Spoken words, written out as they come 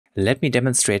Let me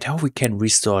demonstrate how we can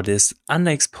restore this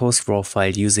underexposed RAW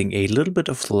file using a little bit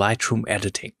of Lightroom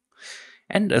editing.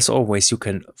 And as always, you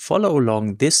can follow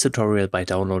along this tutorial by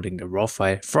downloading the RAW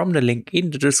file from the link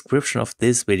in the description of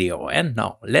this video. And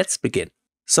now let's begin.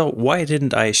 So why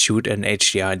didn't I shoot an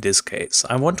HDR in this case?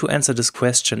 I want to answer this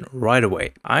question right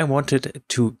away. I wanted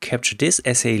to capture this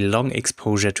as a long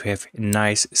exposure to have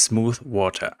nice smooth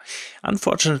water.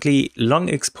 Unfortunately, long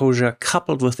exposure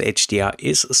coupled with HDR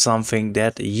is something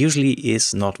that usually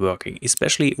is not working,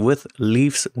 especially with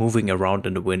leaves moving around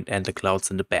in the wind and the clouds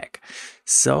in the back.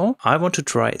 So I want to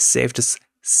try save this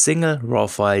single RAW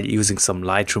file using some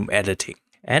Lightroom editing.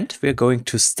 And we're going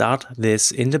to start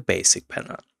this in the basic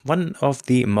panel. One of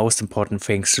the most important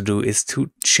things to do is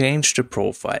to change the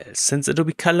profile. Since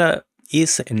Adobe Color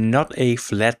is not a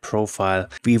flat profile,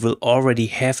 we will already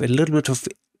have a little bit of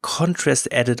contrast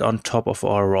added on top of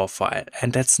our RAW file,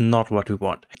 and that's not what we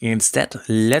want. Instead,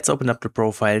 let's open up the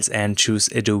profiles and choose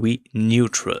Adobe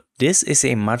Neutral. This is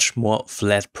a much more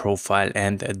flat profile,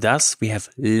 and thus we have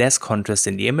less contrast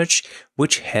in the image,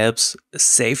 which helps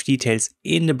save details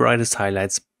in the brightest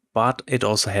highlights, but it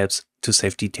also helps to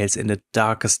save details in the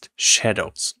darkest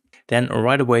shadows. Then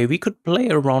right away we could play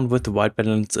around with the white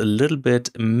balance a little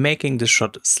bit, making the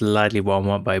shot slightly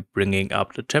warmer by bringing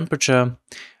up the temperature.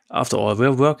 After all,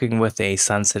 we're working with a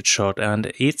sunset shot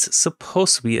and it's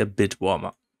supposed to be a bit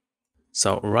warmer.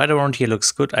 So right around here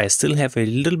looks good. I still have a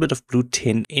little bit of blue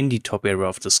tint in the top area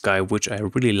of the sky, which I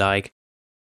really like.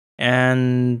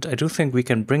 And I do think we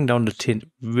can bring down the tint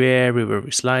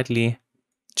very slightly,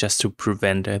 just to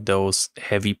prevent those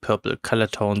heavy purple color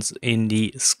tones in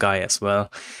the sky as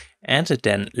well. And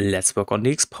then let's work on the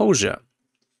exposure.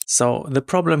 So the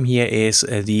problem here is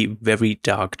the very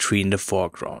dark tree in the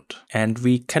foreground. And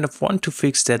we kind of want to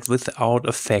fix that without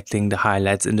affecting the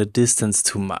highlights in the distance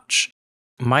too much.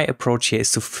 My approach here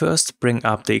is to first bring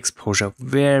up the exposure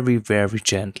very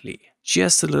gently.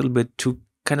 Just a little bit to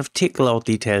kind of tickle out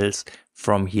details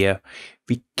from here.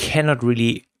 We cannot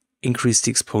really increase the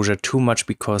exposure too much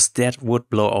because that would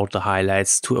blow out the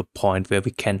highlights to a point where we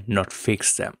cannot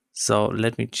fix them. So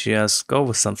let me just go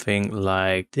with something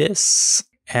like this.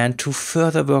 And to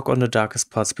further work on the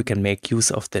darkest parts, we can make use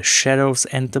of the shadows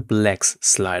and the blacks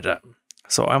slider.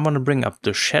 So I want to bring up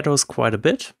the shadows quite a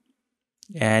bit.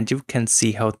 And you can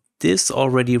see how this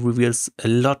already reveals a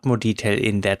lot more detail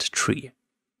in that tree.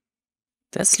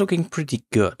 That's looking pretty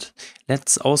good.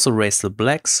 Let's also raise the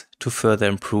blacks to further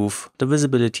improve the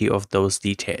visibility of those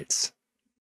details.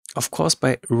 Of course,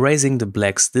 by raising the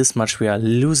blacks this much, we are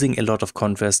losing a lot of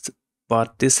contrast,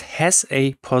 but this has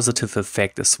a positive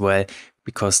effect as well,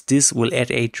 because this will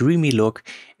add a dreamy look,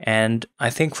 and I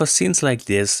think for scenes like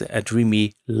this, a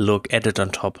dreamy look added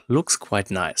on top looks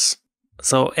quite nice.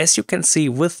 So as you can see,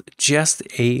 with just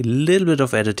a little bit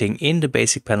of editing in the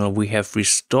basic panel, we have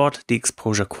restored the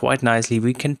exposure quite nicely.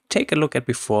 We can take a look at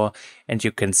before and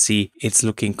you can see it's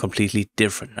looking completely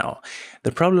different now.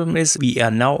 The problem is we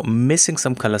are now missing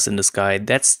some colors in the sky.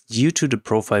 That's due to the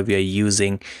profile we are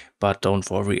using, but don't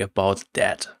worry about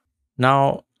that.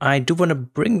 Now, I do want to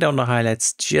bring down the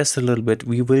highlights just a little bit.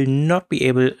 We will not be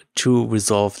able to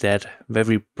resolve that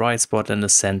very bright spot in the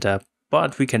center,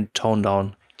 but we can tone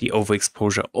down the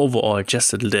overexposure overall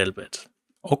just a little bit.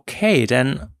 Okay,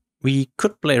 then we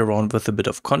could play around with a bit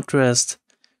of contrast,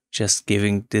 just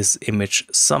giving this image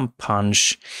some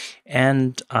punch.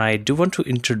 And I do want to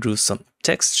introduce some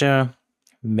texture,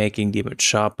 making the image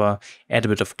sharper, add a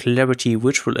bit of clarity,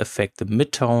 which will affect the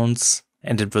midtones,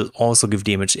 and it will also give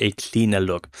the image a cleaner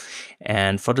look.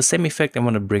 And for the same effect, I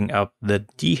want to bring up the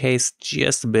dehaze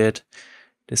just a bit.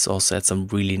 This also adds some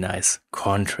really nice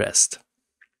contrast.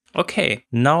 Okay,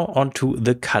 now on to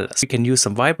the colors. We can use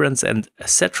some vibrance and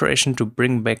saturation to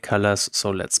bring back colors. So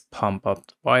let's pump up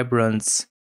the vibrance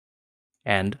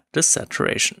and the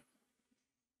saturation.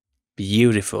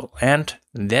 Beautiful. And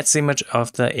that's the image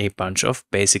after a bunch of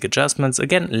basic adjustments.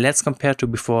 Again, let's compare to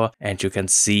before, and you can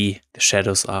see the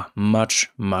shadows are much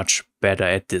better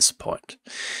at this point.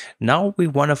 Now we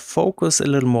want to focus a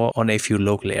little more on a few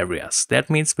local areas. That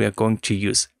means we are going to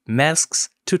use masks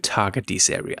to target these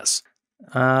areas.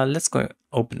 Let's go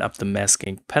open up the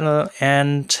masking panel,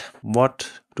 and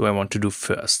what do I want to do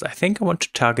first? I think I want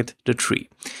to target the tree.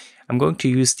 I'm going to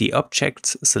use the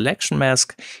Objects Selection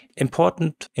mask.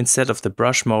 Important, instead of the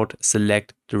brush mode,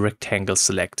 select the Rectangle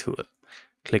Select tool.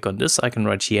 Click on this icon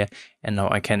right here, and now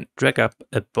I can drag up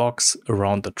a box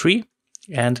around the tree,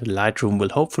 and Lightroom will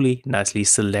hopefully nicely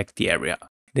select the area.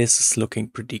 This is looking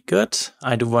pretty good.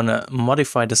 I do want to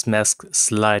modify this mask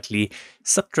slightly,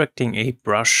 subtracting a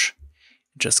brush,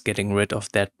 just getting rid of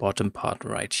that bottom part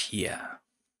right here.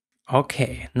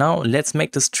 Okay, now let's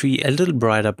make this tree a little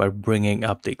brighter by bringing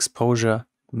up the exposure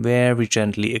very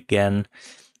gently again.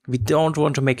 We don't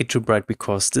want to make it too bright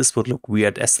because this would look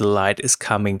weird as the light is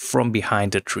coming from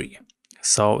behind the tree.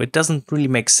 So it doesn't really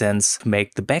make sense to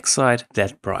make the backside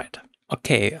that bright.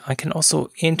 Okay, I can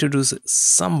also introduce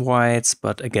some whites,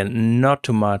 but again, not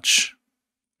too much.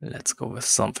 Let's go with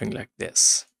something like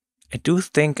this. I do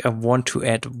think I want to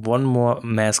add one more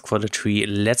mask for the tree.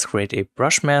 Let's create a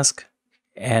brush mask.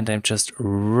 And I'm just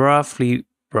roughly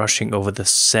brushing over the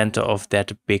center of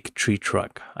that big tree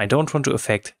trunk. I don't want to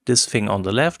affect this thing on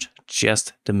the left,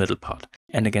 just the middle part.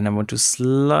 And again, I want to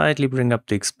slightly bring up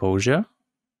the exposure,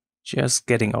 just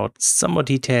getting out some more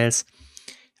details.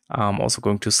 I'm also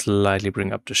going to slightly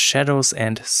bring up the shadows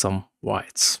and some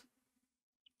whites.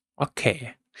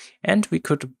 Okay, and we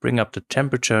could bring up the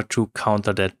temperature to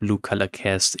counter that blue color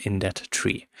cast in that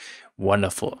tree.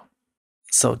 Wonderful.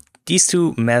 So these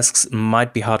two masks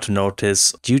might be hard to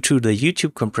notice due to the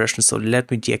YouTube compression, so let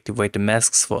me deactivate the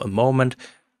masks for a moment.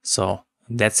 So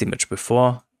that's the image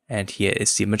before, and here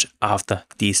is the image after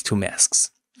these two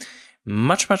masks.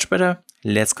 Much better.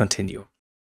 Let's continue.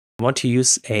 I want to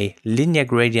use a linear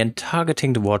gradient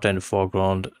targeting the water in the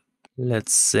foreground.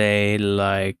 Let's say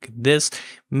like this,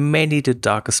 mainly the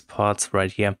darkest parts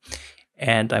right here.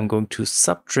 And I'm going to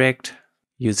subtract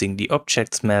using the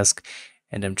objects mask.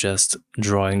 And I'm just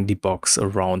drawing the box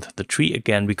around the tree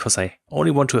again, because I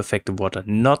only want to affect the water,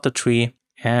 not the tree.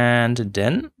 And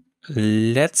then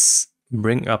let's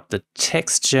bring up the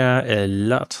texture a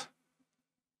lot.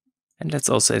 And let's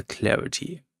also add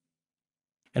clarity.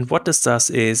 And what this does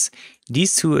is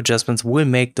these two adjustments will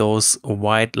make those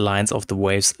white lines of the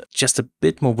waves just a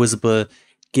bit more visible,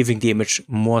 giving the image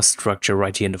more structure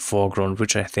right here in the foreground,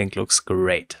 which I think looks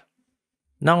great.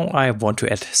 Now I want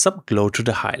to add some glow to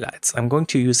the highlights. I'm going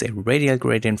to use a radial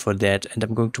gradient for that, and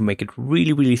I'm going to make it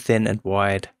really thin and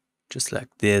wide, just like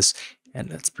this. And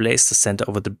let's place the center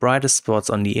over the brightest spots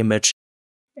on the image.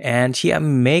 And here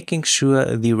I'm making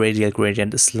sure the radial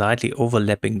gradient is slightly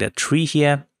overlapping that tree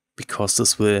here, because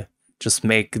this will just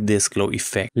make this glow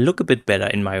effect look a bit better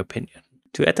in my opinion.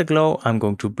 To add the glow, I'm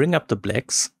going to bring up the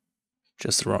blacks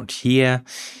just around here,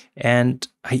 and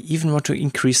I even want to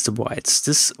increase the whites.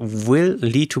 This will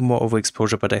lead to more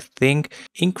overexposure, but I think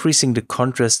increasing the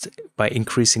contrast by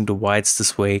increasing the whites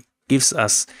this way gives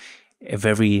us a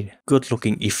very good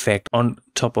looking effect on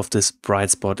top of this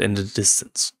bright spot in the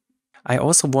distance. I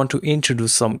also want to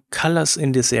introduce some colors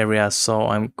in this area, so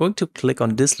I'm going to click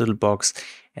on this little box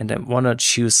and I want to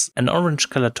choose an orange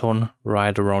color tone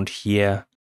right around here.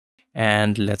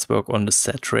 And let's work on the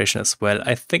saturation as well.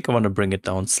 I think I want to bring it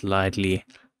down slightly,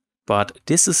 but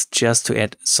this is just to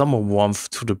add some more warmth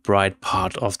to the bright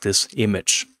part of this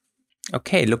image.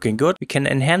 Okay, looking good. We can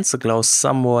enhance the glow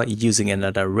some more using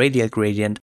another radial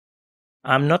gradient.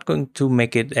 I'm not going to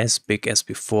make it as big as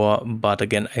before, but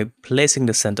again, I'm placing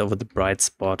the center over the bright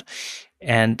spot.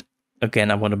 And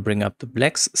again, I want to bring up the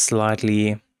blacks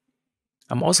slightly.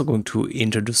 I'm also going to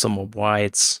introduce some more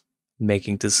whites,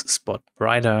 making this spot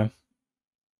brighter.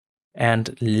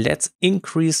 And let's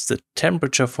increase the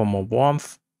temperature for more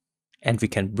warmth, and we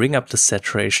can bring up the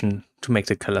saturation to make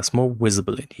the colors more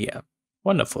visible in here.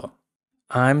 Wonderful.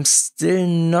 I'm still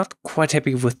not quite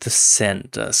happy with the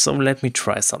center, so let me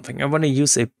try something. I want to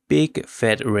use a big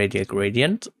fat radial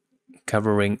gradient,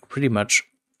 covering pretty much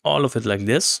all of it like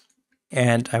this.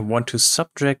 And I want to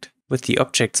subtract with the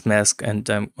objects mask, and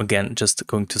I'm again just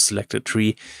going to select a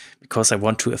tree because I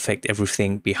want to affect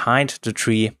everything behind the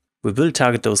tree. We will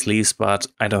target those leaves, but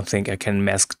I don't think I can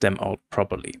mask them out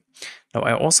properly. Now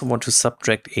I also want to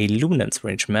subtract a luminance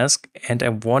range mask, and I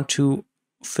want to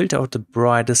filter out the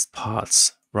brightest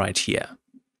parts right here.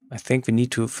 I think we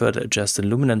need to further adjust the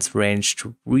luminance range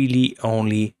to really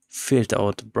only filter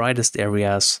out the brightest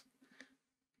areas.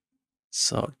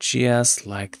 So just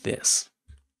like this.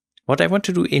 What I want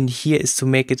to do in here is to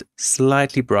make it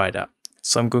slightly brighter.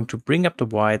 So I'm going to bring up the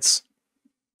whites,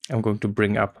 I'm going to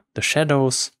bring up the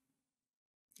shadows,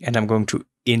 and I'm going to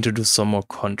introduce some more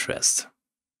contrast.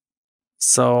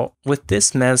 So with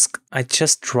this mask, I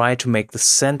just try to make the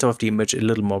center of the image a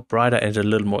little more brighter and a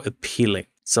little more appealing.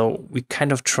 So we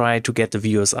kind of try to get the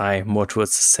viewer's eye more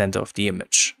towards the center of the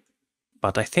image.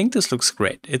 But I think this looks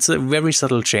great. It's a very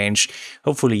subtle change.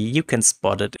 Hopefully you can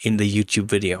spot it in the YouTube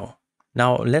video.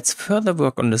 Now let's further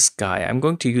work on the sky. I'm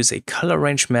going to use a color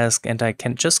range mask, and I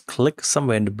can just click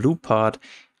somewhere in the blue part,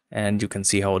 and you can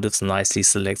see how this nicely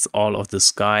selects all of the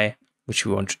sky which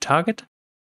we want to target.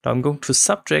 Now I'm going to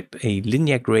subtract a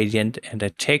linear gradient, and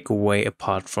I take away a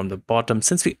part from the bottom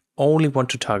since we only want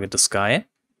to target the sky.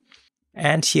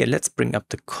 And here let's bring up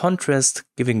the contrast,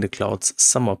 giving the clouds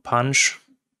some more punch.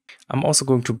 I'm also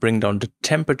going to bring down the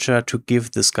temperature to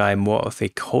give the sky more of a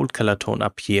cold color tone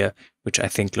up here, which I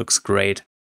think looks great.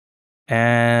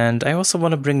 And I also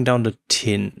want to bring down the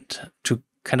tint to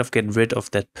kind of get rid of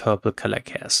that purple color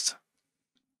cast.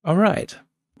 All right,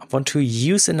 I want to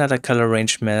use another color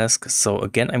range mask. So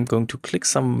again, I'm going to click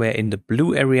somewhere in the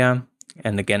blue area.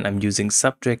 And again, I'm using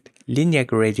subject, linear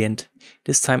gradient.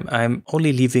 This time I'm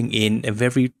only leaving in a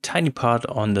very tiny part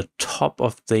on the top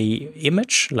of the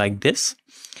image like this.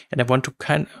 And I want to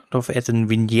kind of add a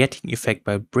vignetting effect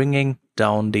by bringing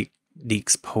down the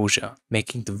exposure,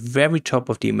 making the very top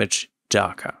of the image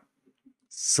darker.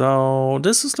 So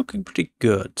this is looking pretty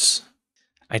good.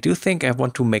 I do think I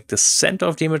want to make the center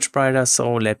of the image brighter,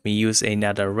 so let me use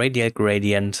another radial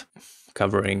gradient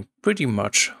covering pretty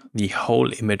much the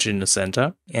whole image in the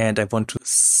center. And I want to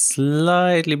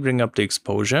slightly bring up the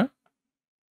exposure.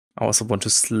 I also want to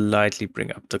slightly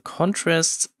bring up the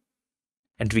contrast.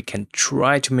 And we can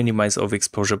try to minimize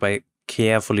overexposure by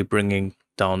carefully bringing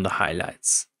down the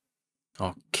highlights.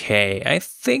 Okay, I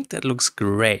think that looks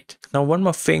great. Now one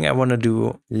more thing I want to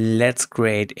do, let's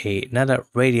create another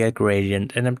radial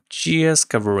gradient, and I'm just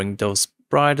covering those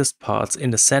brightest parts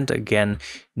in the center again.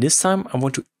 This time I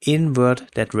want to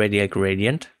invert that radial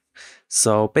gradient.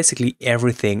 So basically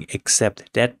everything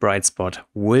except that bright spot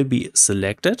will be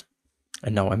selected.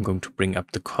 And now I'm going to bring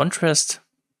up the contrast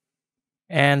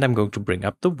and I'm going to bring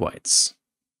up the whites.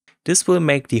 This will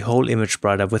make the whole image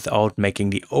brighter without making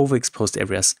the overexposed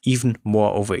areas even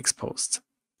more overexposed.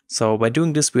 So by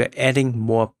doing this, we are adding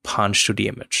more punch to the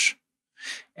image.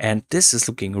 And this is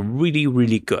looking really,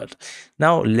 really good.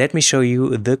 Now let me show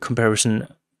you the comparison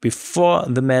before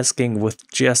the masking with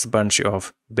just a bunch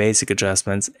of basic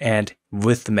adjustments and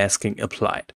with the masking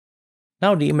applied.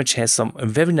 Now the image has some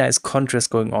very nice contrast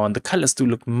going on. The colors do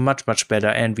look much, much better,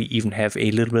 and we even have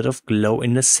a little bit of glow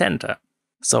in the center.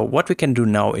 So what we can do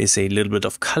now is a little bit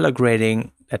of color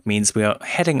grading. That means we are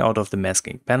heading out of the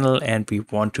masking panel and we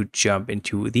want to jump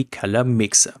into the color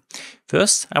mixer.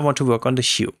 First, I want to work on the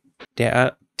hue. There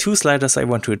are two sliders I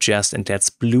want to adjust, and that's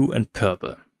blue and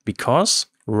purple. Because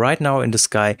right now in the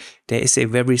sky, there is a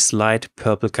very slight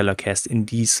purple color cast in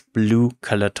these blue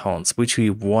color tones, which we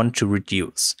want to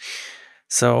reduce.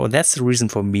 So that's the reason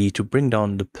for me to bring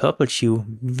down the purple hue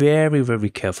very, very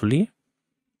carefully.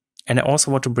 And I also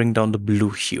want to bring down the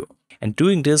blue hue. And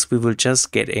doing this, we will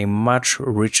just get a much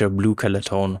richer blue color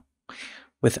tone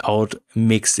without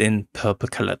mixed in purple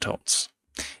color tones.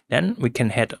 Then we can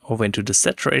head over into the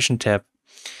saturation tab.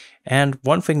 And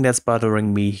one thing that's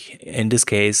bothering me in this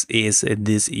case is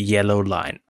this yellow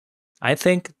line. I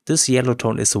think this yellow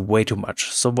tone is way too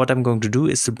much. So what I'm going to do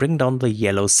is to bring down the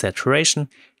yellow saturation,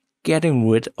 getting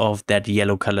rid of that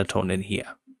yellow color tone in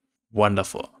here.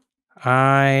 Wonderful.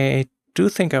 I do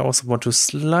think I also want to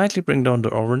slightly bring down the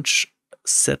orange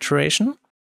saturation,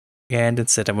 and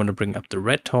instead I want to bring up the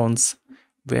red tones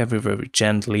very, very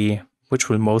gently, which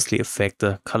will mostly affect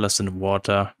the colors in the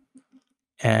water.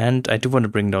 And I do want to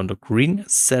bring down the green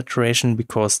saturation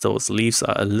because those leaves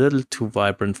are a little too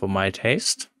vibrant for my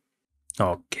taste.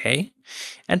 Okay,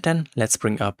 and then let's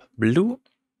bring up blue,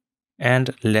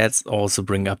 and let's also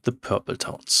bring up the purple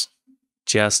tones,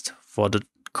 just for the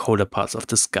colder parts of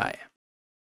the sky.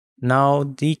 Now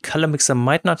the color mixer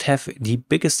might not have the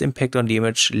biggest impact on the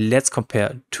image. Let's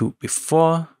compare to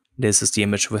before. This is the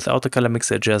image without the color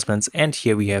mixer adjustments, and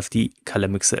here we have the color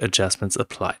mixer adjustments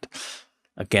applied.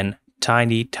 Again,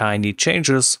 tiny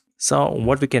changes. So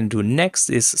what we can do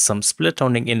next is some split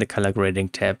toning in the color grading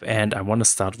tab, and I want to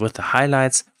start with the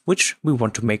highlights, which we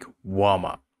want to make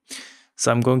warmer.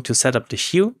 So I'm going to set up the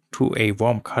hue to a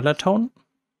warm color tone.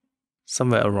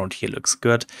 Somewhere around here looks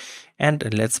good.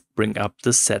 And let's bring up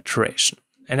the saturation.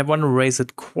 And I want to raise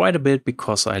it quite a bit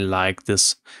because I like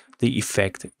the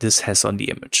effect this has on the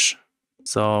image.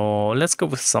 So let's go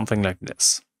with something like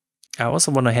this. I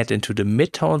also want to head into the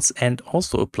midtones and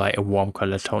also apply a warm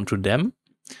color tone to them.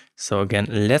 So again,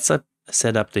 let's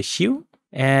set up the hue.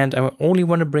 And I only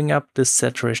want to bring up the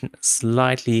saturation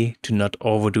slightly to not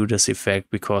overdo this effect,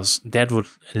 because that would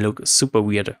look super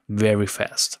weird very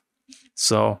fast.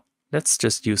 So let's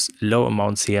just use low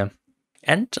amounts here.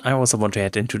 And I also want to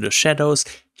head into the shadows.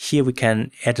 Here we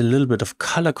can add a little bit of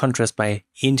color contrast by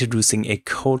introducing a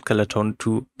cold color tone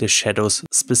to the shadows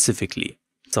specifically.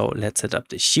 So let's set up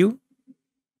the hue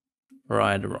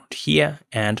right around here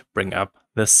and bring up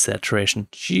the saturation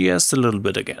just a little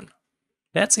bit again.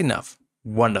 That's enough.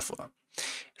 Wonderful.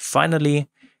 Finally,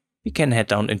 we can head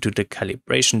down into the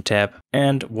calibration tab,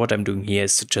 and what I'm doing here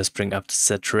is to just bring up the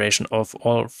saturation of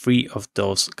all three of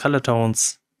those color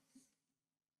tones.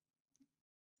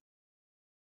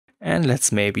 And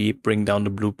let's maybe bring down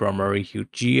the blue primary hue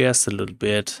just a little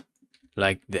bit.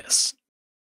 like this.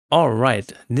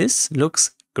 Alright, this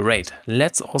looks great.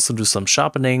 Let's also do some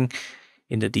sharpening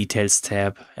in the details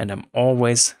tab, and I'm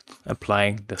always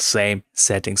applying the same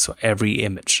settings for every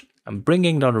image. I'm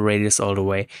bringing down the radius all the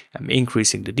way, I'm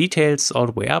increasing the details all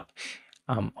the way up,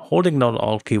 I'm holding down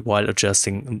Alt key while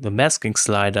adjusting the masking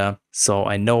slider so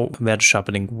I know where the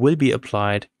sharpening will be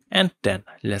applied, and then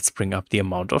let's bring up the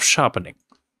amount of sharpening.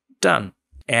 Done.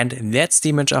 And that's the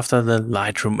image after the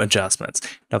Lightroom adjustments.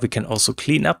 Now we can also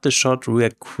clean up the shot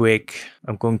real quick.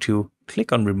 I'm going to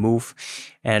click on remove,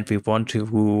 and we want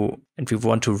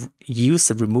to use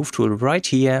the remove tool right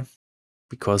here,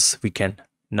 because we can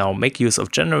now make use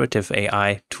of generative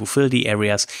AI to fill the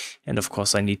areas. And of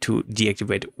course I need to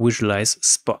deactivate visualize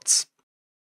spots.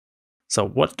 So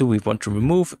what do we want to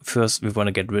remove? First, we want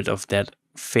to get rid of that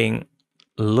thing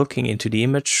looking into the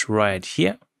image right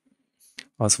here.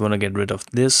 Also want to get rid of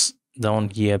this down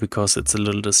here because it's a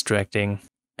little distracting.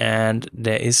 And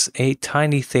there is a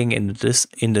tiny thing in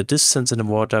the distance in the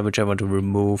water which I want to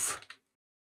remove.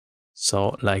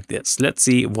 So like this. Let's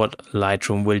see what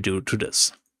Lightroom will do to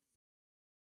this.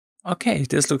 Okay,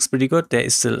 this looks pretty good. There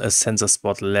is still a sensor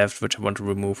spot left which I want to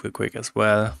remove real quick as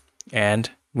well. And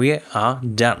we are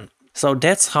done. So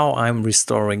that's how I'm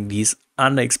restoring these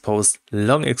underexposed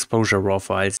long exposure RAW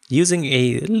files using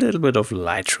a little bit of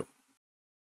Lightroom.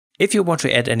 If you want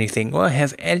to add anything or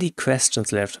have any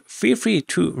questions left, feel free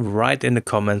to write in the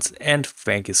comments, and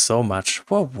thank you so much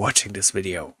for watching this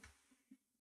video.